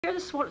hear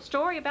the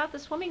story about the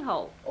swimming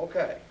hole.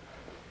 Okay.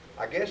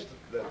 I guess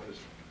the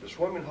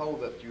swimming hole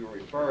that you're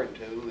referring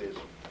to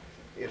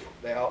is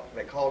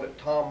they called it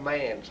Tom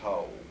Mann's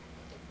hole.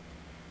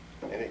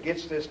 And it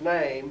gets this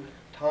name.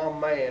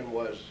 Tom Mann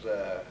was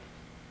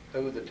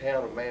who the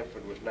town of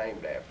Mannford was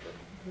named after.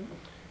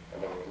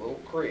 And there was a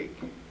little creek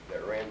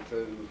that ran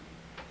through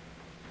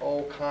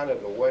kind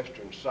of the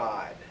western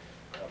side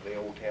of the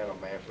old town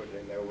of Mannford,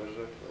 and there was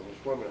a little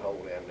swimming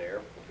hole down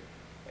there.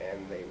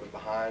 And it was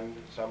behind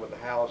some of the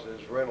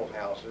houses, rental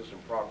houses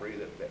and property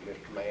that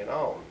Mr. Mann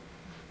owned.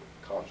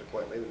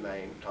 Consequently, the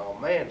name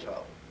Tom Mann's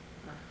hole.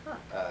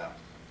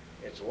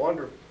 It's a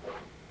wonder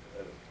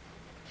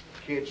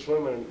kids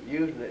swimming and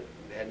using it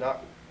had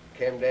not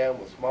come down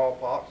with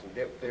smallpox and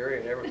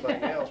diphtheria and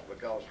everything else,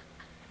 because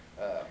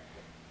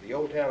the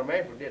old town of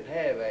Mannford didn't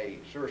have a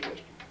sewer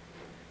system.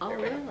 Oh,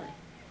 really?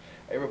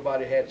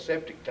 Everybody had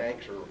septic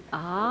tanks or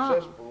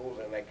cesspools,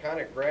 and they kind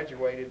of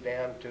graduated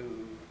down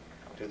to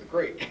the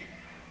creek.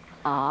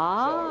 So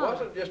it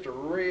wasn't just a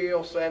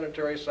real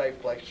sanitary, safe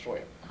place to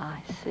swim.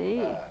 I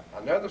see.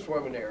 Another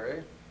swimming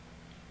area,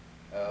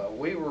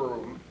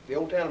 the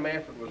old town of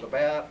Mannford was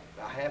about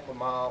a half a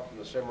mile from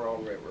the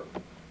Cimarron River.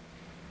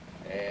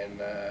 And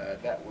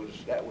that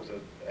was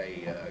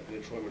a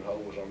good swimming hole,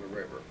 was on the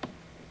river.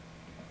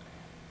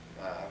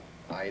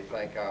 I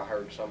think I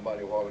heard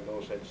somebody a while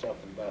ago said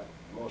something about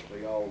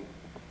mostly all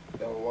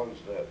the only ones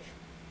that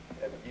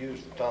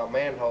used the Tom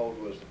Mann hole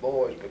was the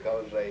boys,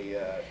 because they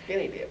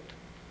skinny dipped.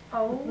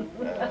 Oh.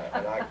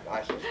 And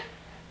I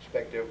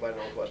suspect everybody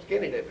knows what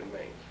skinny dipping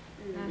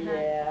means.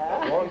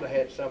 Yeah. Wanda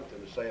had something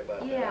to say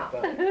about that.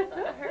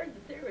 I heard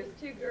that there was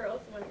 2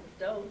 girls when it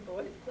stole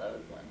boys'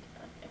 clothes one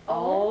time.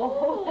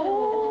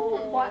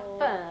 Oh, what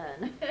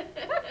fun.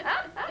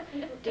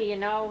 Do you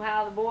know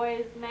how the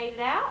boys made it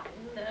out?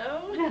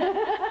 No.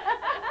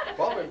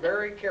 Probably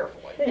very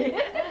carefully.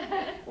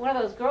 One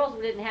of those girls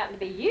didn't happen to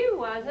be you,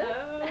 was it?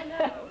 No,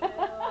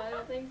 I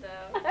don't think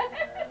so.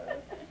 No.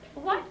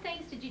 What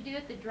things did you do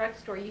at the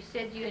drugstore? You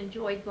said you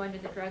enjoyed going to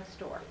the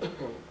drugstore. Well,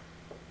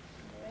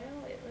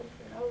 it was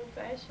an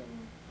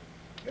old-fashioned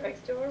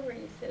drugstore where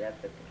you sit up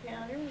at the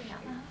counter and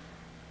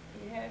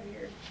you have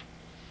your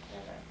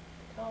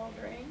tall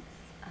drinks.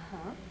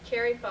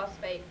 Cherry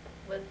phosphate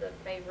was the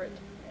favorite.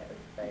 That was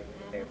the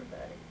favorite of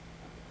everybody.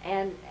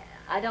 And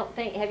I don't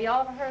think, have you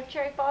all ever heard of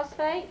cherry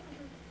phosphate?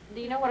 Do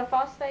you know what a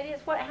phosphate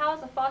is? How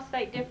is a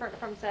phosphate different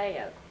from,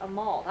 say, a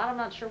malt? I'm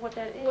not sure what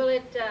that is. Well,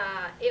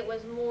 it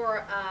was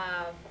more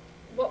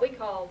what we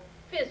call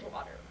fizz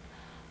water.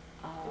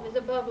 It was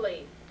a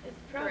bubbly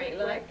drink,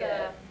 like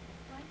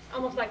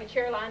almost like a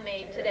cherry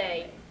limeade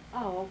today.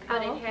 Oh, okay.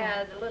 But it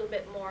had a little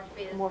bit more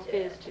fizz. More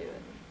fizz to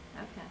it.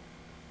 Okay.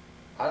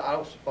 I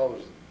don't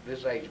suppose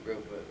this age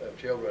group of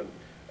children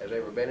has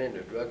ever been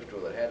into a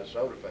drugstore that had a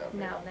soda fountain.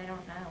 No, they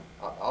don't know.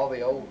 All the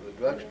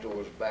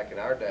drugstores back in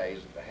our days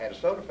had a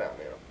soda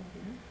fountain in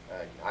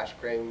them. Ice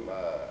cream,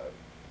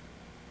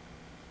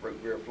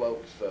 root beer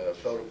floats,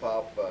 soda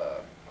pop,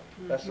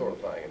 that sort of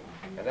thing.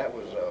 And that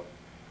was,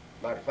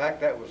 matter of fact,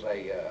 that was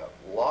a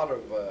lot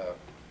of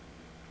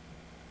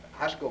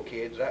high school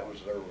kids. That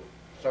was their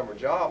summer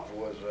jobs,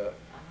 was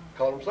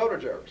call them soda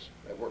jerks.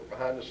 They worked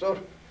behind the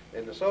soda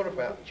in the soda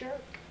fountain. Sure.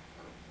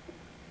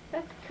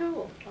 That's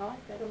cool. I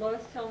like that. So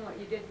Lois, tell them what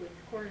you did with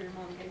the quarter your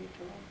mom gave you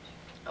for lunch.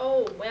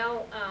 Oh,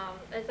 well,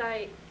 as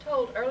I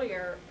told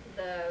earlier,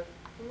 the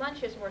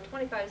lunches were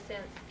 25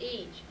 cents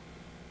each.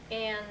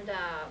 And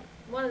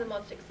one of the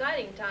most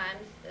exciting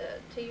times,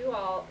 to you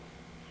all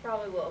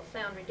probably will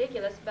sound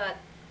ridiculous, but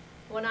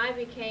when I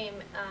became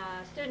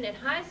a student in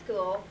high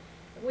school,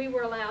 we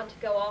were allowed to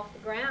go off the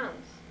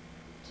grounds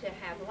to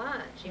have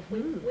lunch if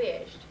we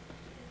wished.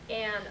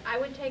 And I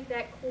would take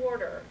that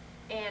quarter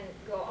and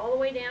go all the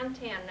way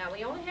downtown. Now,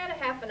 we only had a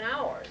half an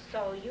hour,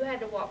 so you had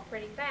to walk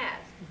pretty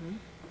fast.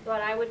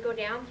 But I would go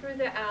down through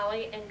the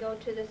alley and go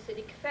to the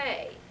city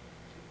cafe.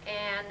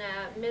 And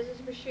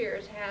Mrs.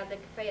 Bashir's had the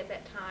cafe at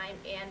that time,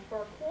 and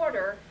for a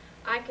quarter,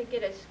 I could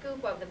get a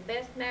scoop of the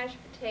best mashed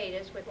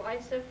potatoes with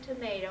slice of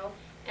tomato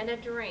and a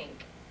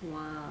drink.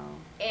 Wow.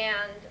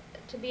 And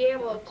to be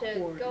able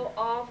to go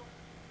off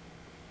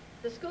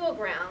the school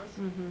grounds,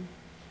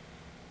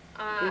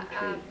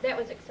 that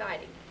was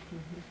exciting.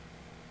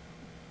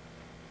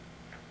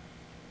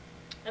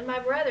 And my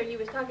brother, he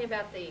was talking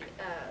about the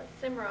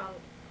Cimarron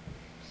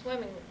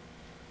swimming.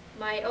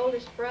 My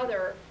oldest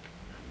brother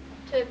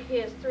took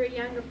his 3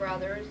 younger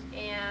brothers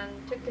and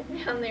took them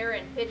down there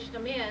and pitched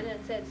them in and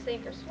said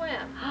sink or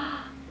swim.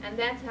 And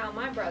that's how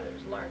my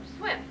brothers learned to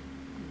swim.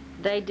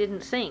 They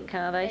didn't sink,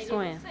 huh? They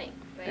swam. Didn't sink.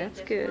 They That's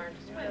just good. learned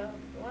to swim. Well,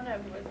 one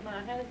of them was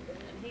my husband,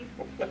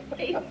 and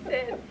he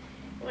said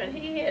when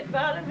he hit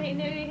bottom, he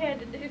knew he had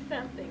to do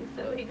something,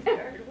 so he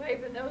started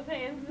waving those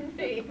hands and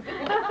feet.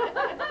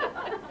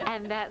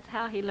 And that's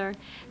how he learned.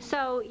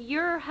 So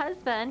your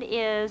husband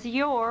is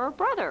your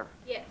brother?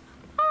 Yes.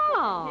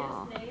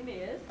 Oh. His name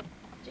is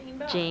Gene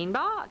Box. Gene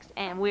Box.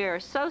 And we're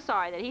so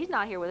sorry that he's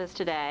not here with us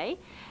today,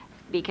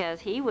 because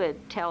he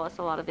would tell us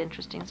a lot of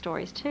interesting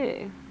stories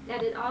too. Now,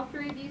 did all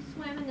 3 of you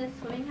swim in this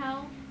swimming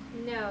hole?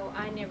 No,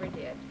 I never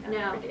did. I No.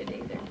 never did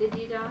either. Did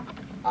you, Doc?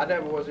 I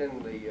never was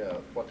in the,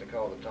 what they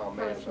call the Tom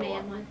Mann. First so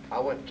man one. I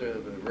went to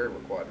the river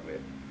quite a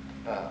bit.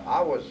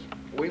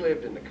 We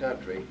lived in the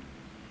country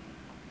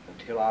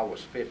until I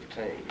was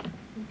 15, Okay.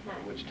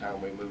 at which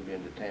time we moved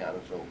into town.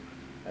 And so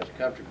as a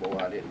country boy,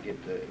 I didn't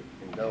get to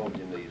indulge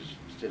in these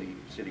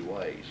city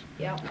ways.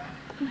 Yep.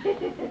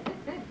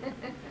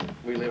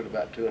 We lived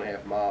about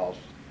 2.5 miles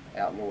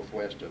out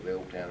northwest of the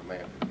old town of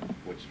Mannford,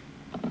 which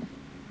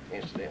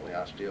incidentally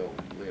I still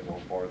live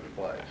on part of the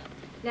place.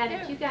 Now,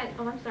 did you guys,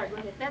 oh, I'm sorry, go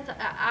ahead. That's,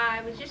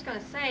 I was just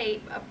gonna say,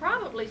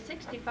 probably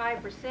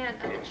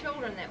 65% of the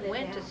children that Lived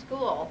went to out.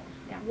 school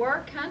Yeah.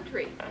 were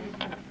country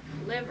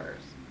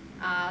livers.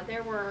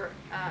 There were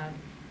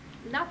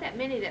not that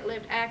many that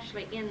lived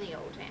actually in the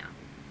old town.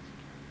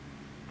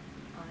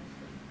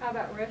 How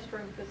about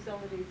restroom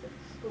facilities at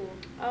the school?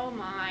 Oh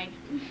my.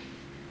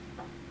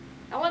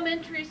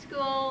 Elementary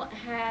school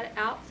had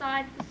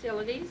outside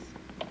facilities.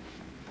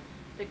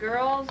 The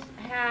girls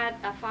had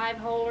a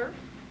 5-holer,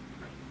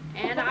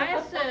 and I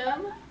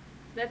assume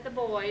that the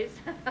boys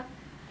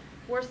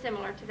were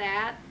similar to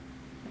that.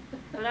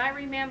 But I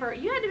remember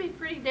you had to be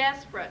pretty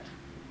desperate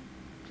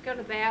to go to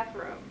the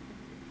bathroom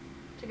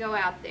to go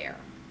out there,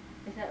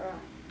 Is that right?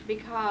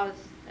 because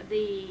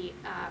the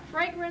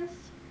fragrance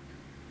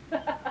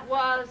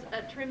was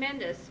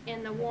tremendous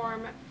in the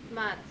warm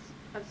months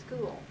of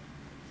school.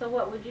 So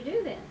what would you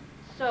do then?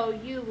 So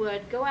you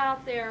would go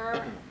out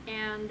there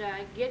and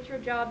get your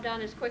job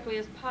done as quickly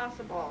as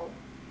possible,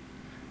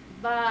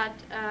 but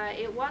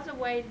it was a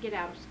way to get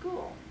out of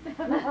school.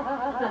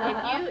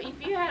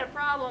 If you had a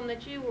problem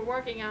that you were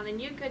working on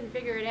and you couldn't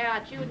figure it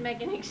out, you would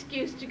make an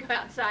excuse to go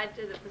outside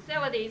to the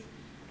facilities,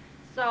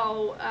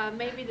 so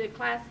maybe the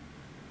class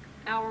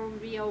hour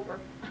would be over.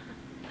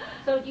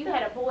 So you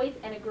had a boys'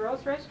 and a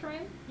girls'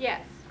 restroom?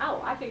 Yes.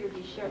 Oh, I figured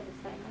you shared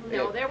the same one.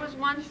 No, there was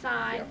one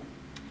side.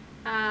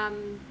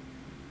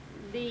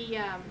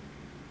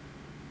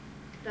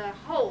 The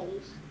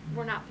holes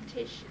were not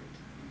petitioned.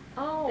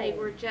 Oh. They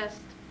were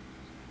just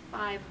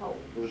 5 holes.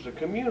 It was a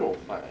communal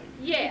thing.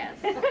 Yes.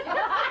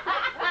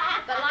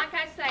 But like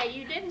I say,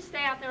 you didn't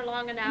stay out there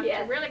long enough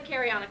Yes. to really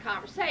carry on a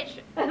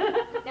conversation.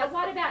 Now,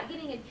 what about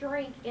getting a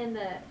drink in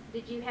the,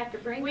 did you have to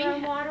bring your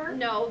own water?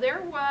 No,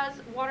 there was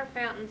water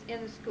fountains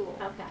in the school.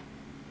 Okay.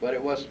 But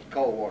it wasn't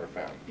cold water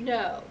fountain.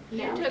 No, you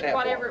No. It was took tap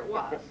whatever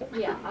water. it was.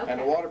 Yeah, okay.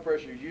 And the water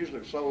pressure is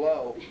usually so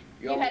low,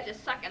 You had to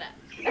suck it up.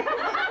 I'm just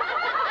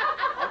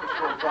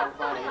going to try to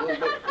find a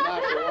little bit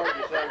nicer word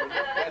to say, but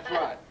that's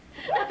right.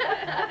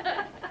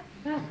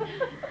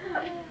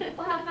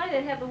 Well, how funny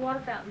they have the water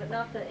fountain, but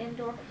not the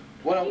indoor.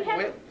 Well, You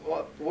had-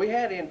 we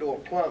had indoor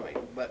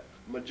plumbing, but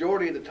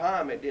majority of the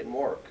time it didn't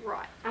work.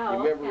 Right. Oh,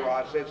 Remember okay.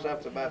 I said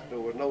something about there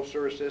was no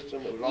sewer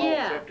system, it was all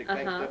Yeah, septic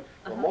tank uh-huh, stuff?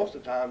 Well, uh-huh. most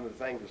of the time the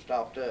things were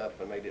stopped up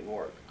and they didn't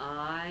work.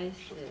 I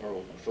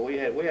So we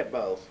had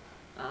both.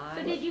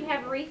 So did you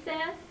have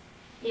recess?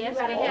 Yes, You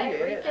had we a Oh, had,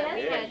 yeah, recess? yeah. What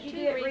we did had you 2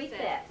 do at recess.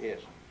 recess? Yes.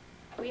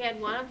 We had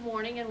one of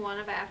morning and one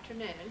of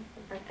afternoon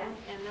Okay.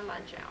 in the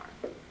lunch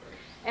hour.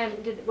 And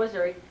was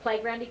there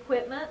playground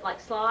equipment,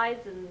 like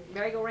slides and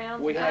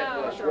merry-go-rounds? We had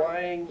Oh,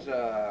 swings,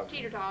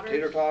 Teeter-totters.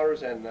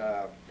 teeter-totters, and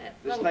That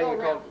this little thing we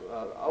go-round.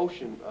 called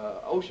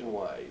ocean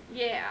wave.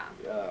 Yeah.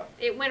 Uh,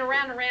 It went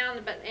around and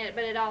around, but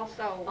it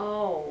also,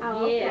 Oh,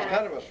 Oh, It yeah. was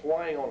kind of a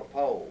swing on a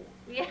pole.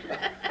 yeah.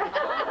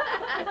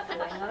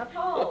 Swing on a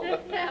pole.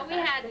 Yeah, we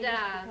had,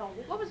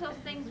 what was those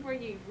things where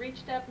you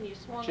reached up and you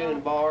swung Chin on?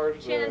 and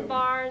bars. Chin and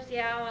bars,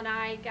 yeah, and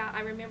I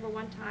remember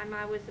one time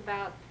I was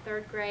about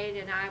 3rd grade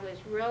and I was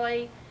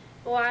really,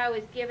 I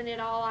was giving it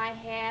all I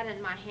had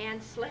and my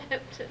hand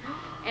slipped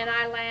and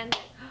I landed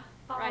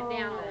right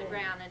down on the Oh.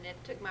 ground and it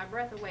took my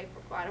breath away for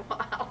quite a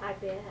while. I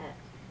bet.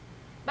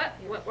 But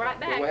went right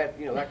But we back.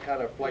 had, that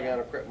kind of playground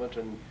equipment,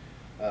 and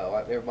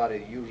like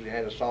everybody usually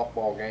had a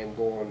softball game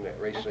going at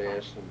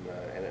recess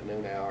and at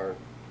noon hour.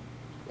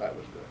 That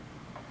was good.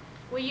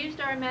 We used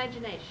our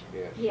imagination.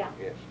 Yes. Yeah.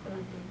 Yes.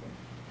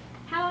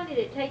 How long did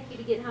it take you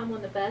to get home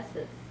on the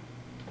buses?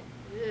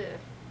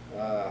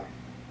 Ugh.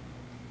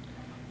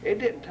 It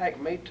didn't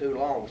take me too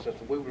long since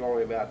we were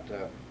only about,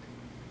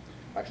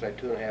 like I say,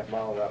 2.5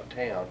 miles out of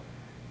town.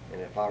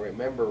 And if I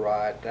remember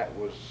right, that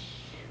was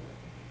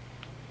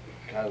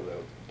kind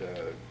of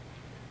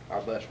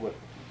our bus went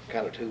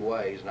kind of 2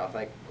 ways. And I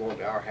think going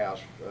to our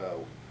house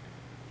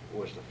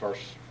was the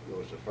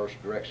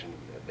first direction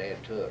that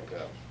Dad took.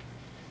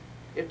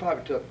 It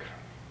probably took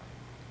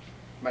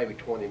maybe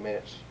 20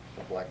 minutes,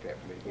 something like that,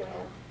 for me to get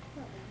home.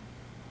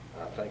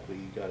 I think we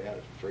got out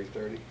at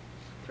 3:30.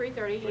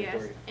 3:30, yes.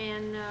 3:30.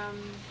 And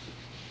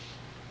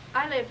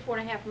I lived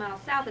 4.5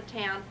 miles south of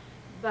town,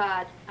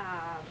 but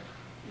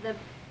the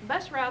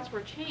bus routes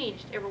were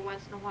changed every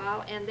once in a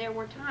while, and there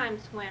were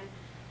times when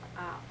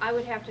I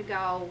would have to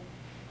go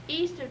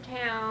east of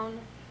town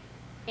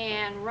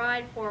and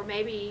ride for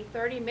maybe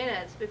 30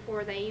 minutes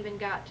before they even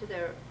got to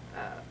the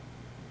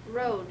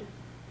road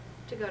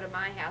to go to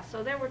my house.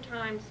 So there were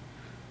times,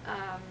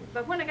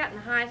 but when I got in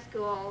high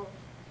school,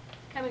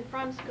 coming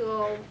from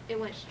school, it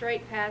went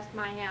straight past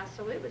my house,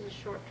 so it was a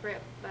short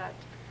trip. But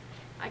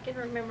I can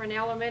remember in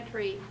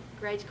elementary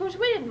grades. Of course,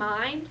 we didn't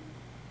mind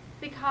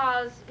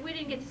because we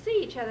didn't get to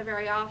see each other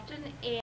very often,